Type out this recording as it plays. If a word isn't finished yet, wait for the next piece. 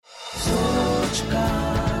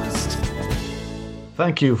Sochcast.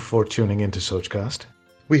 Thank you for tuning into Sochcast.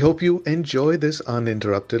 We hope you enjoy this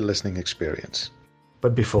uninterrupted listening experience.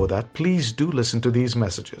 But before that, please do listen to these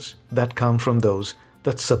messages that come from those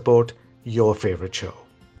that support your favorite show.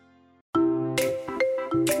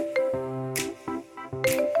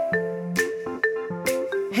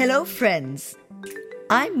 Hello friends,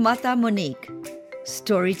 I'm Mata Monique,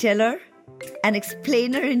 storyteller and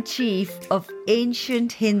explainer-in-chief of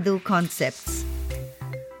ancient Hindu concepts.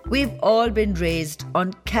 We've all been raised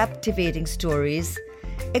on captivating stories,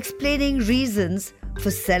 explaining reasons for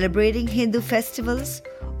celebrating Hindu festivals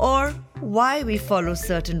or why we follow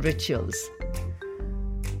certain rituals.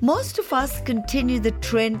 Most of us continue the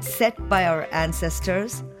trend set by our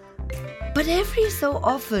ancestors, but every so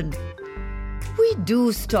often, we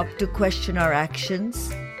do stop to question our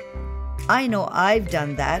actions. I know I've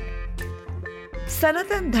done that.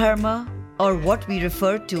 Sanatan Dharma, or what we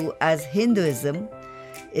refer to as Hinduism,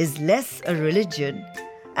 is less a religion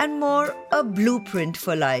and more a blueprint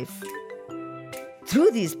for life.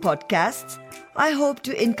 Through these podcasts, I hope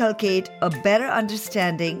to inculcate a better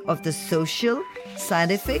understanding of the social,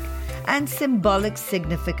 scientific, and symbolic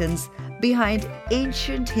significance behind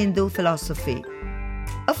ancient Hindu philosophy.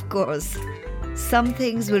 Of course, some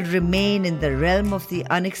things will remain in the realm of the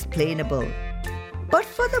unexplainable. But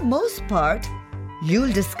for the most part,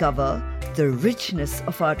 you'll discover the richness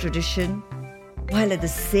of our tradition, while at the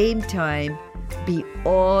same time be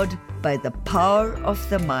awed by the power of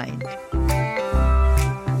the mind.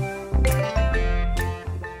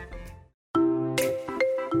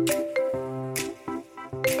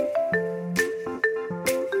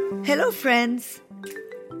 Hello friends,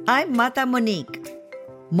 I'm Mata Monique,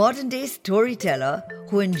 modern-day storyteller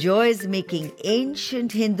who enjoys making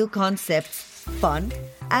ancient Hindu concepts fun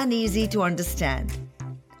and easy to understand.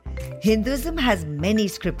 Hinduism has many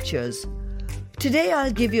scriptures. Today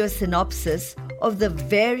I'll give you a synopsis of the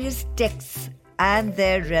various texts and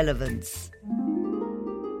their relevance.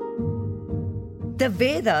 The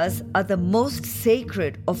Vedas are the most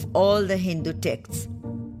sacred of all the Hindu texts.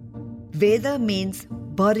 Veda means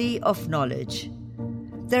body of knowledge.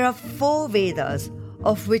 There are 4 Vedas,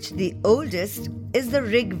 of which the oldest is the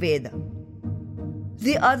Rig Veda.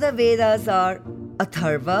 The other Vedas are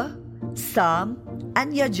Atharva, Sam,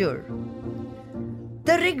 and Yajur.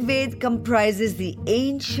 The Rig Veda comprises the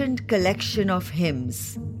ancient collection of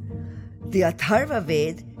hymns. The Atharva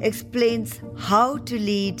Veda explains how to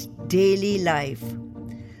lead daily life.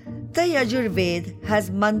 The Yajur Veda has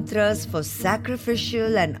mantras for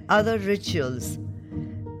sacrificial and other rituals.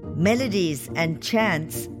 Melodies and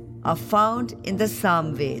chants are found in the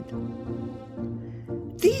Sam Veda.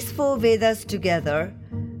 These 4 Vedas together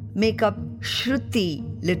make up Shruti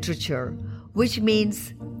literature, which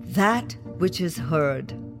means that which is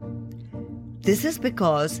heard. This is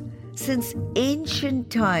because since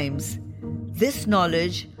ancient times, this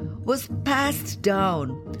knowledge was passed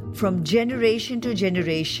down from generation to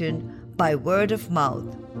generation by word of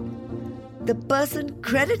mouth. The person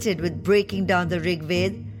credited with breaking down the Rig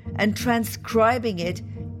Veda and transcribing it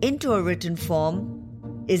into a written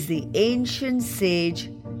form is the ancient sage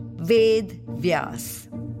Ved Vyas.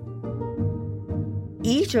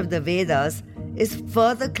 Each of the Vedas is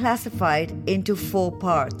further classified into 4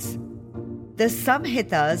 parts. The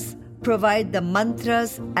Samhitas provide the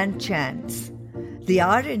mantras and chants. The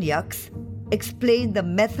Aranyaks explain the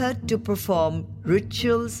method to perform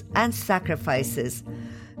rituals and sacrifices.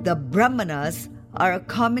 The Brahmanas are a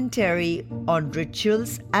commentary on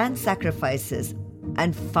rituals and sacrifices.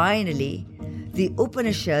 And finally, the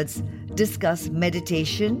Upanishads discuss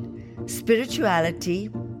meditation, spirituality,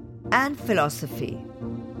 and philosophy.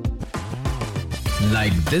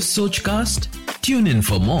 Like this Sochcast? Tune in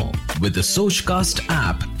for more with the Sochcast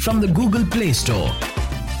app from the Google Play Store.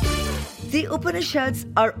 The Upanishads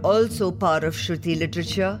are also part of Shruti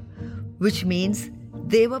literature, which means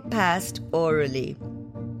they were passed orally.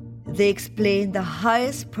 They explain the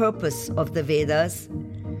highest purpose of the Vedas.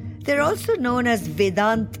 They're also known as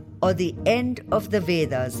Vedant, or the end of the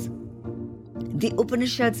Vedas. The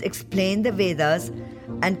Upanishads explain the Vedas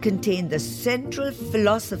and contain the central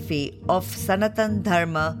philosophy of Sanatan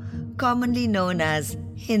Dharma, commonly known as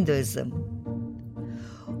Hinduism.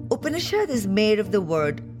 Upanishad is made of the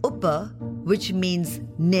word Upa, which means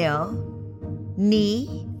near,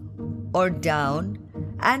 knee or down,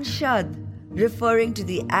 and Shad, referring to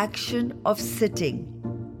the action of sitting.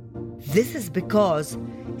 This is because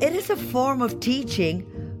it is a form of teaching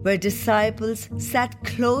where disciples sat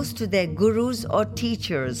close to their gurus or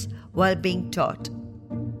teachers while being taught.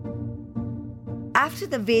 After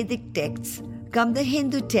the Vedic texts come the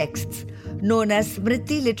Hindu texts known as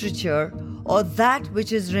Smriti literature or that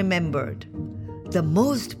which is remembered. The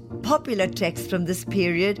most popular texts from this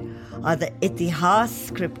period are the Itihas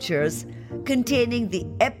scriptures containing the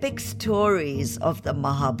epic stories of the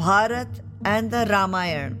Mahabharata and the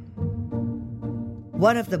Ramayana.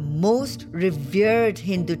 One of the most revered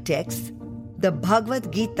Hindu texts, the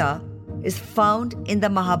Bhagavad Gita, is found in the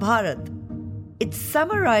Mahabharata. It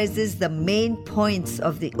summarizes the main points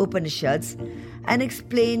of the Upanishads and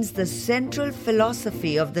explains the central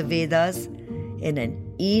philosophy of the Vedas in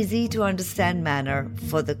an easy-to-understand manner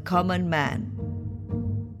for the common man.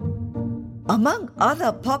 Among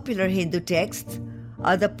other popular Hindu texts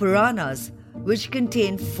are the Puranas, which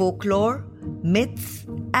contain folklore, myths,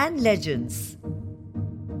 and legends.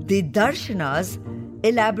 The Darshanas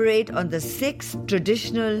elaborate on the 6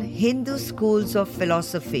 traditional Hindu schools of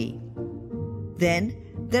philosophy. Then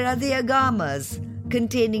there are the Agamas,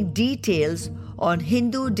 containing details on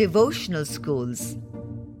Hindu devotional schools.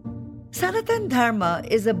 Sanatana Dharma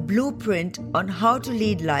is a blueprint on how to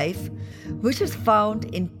lead life, which is found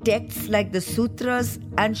in texts like the Sutras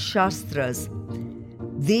and Shastras.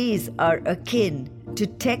 These are akin to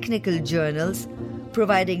technical journals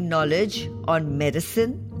providing knowledge on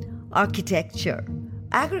medicine, architecture,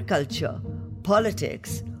 agriculture,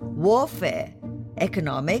 politics, warfare,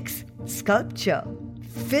 economics, sculpture,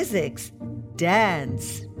 physics,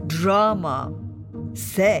 dance, drama,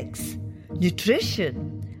 sex,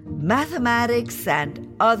 nutrition, mathematics,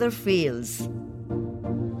 and other fields.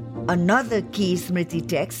 Another key Smriti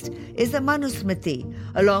text is the Manusmriti,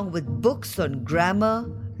 along with books on grammar,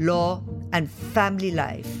 law, and family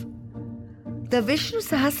life. The Vishnu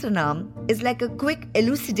Sahasranam is like a quick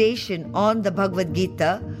elucidation on the Bhagavad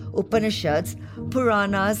Gita, Upanishads,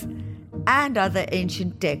 Puranas, and other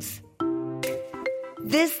ancient texts.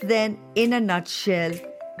 This, then, in a nutshell,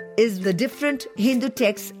 is the different Hindu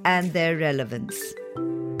texts and their relevance.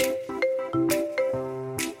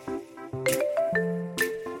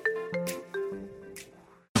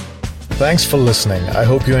 Thanks for listening. I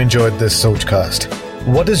hope you enjoyed this Sochcast.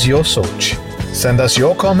 What is your Soch? Send us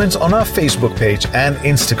your comments on our Facebook page and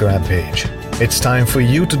Instagram page. It's time for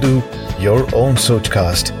you to do your own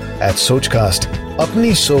Sochcast at Sochcast.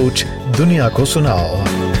 Apni Soch Duniya ko sunao.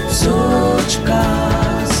 Sochcast.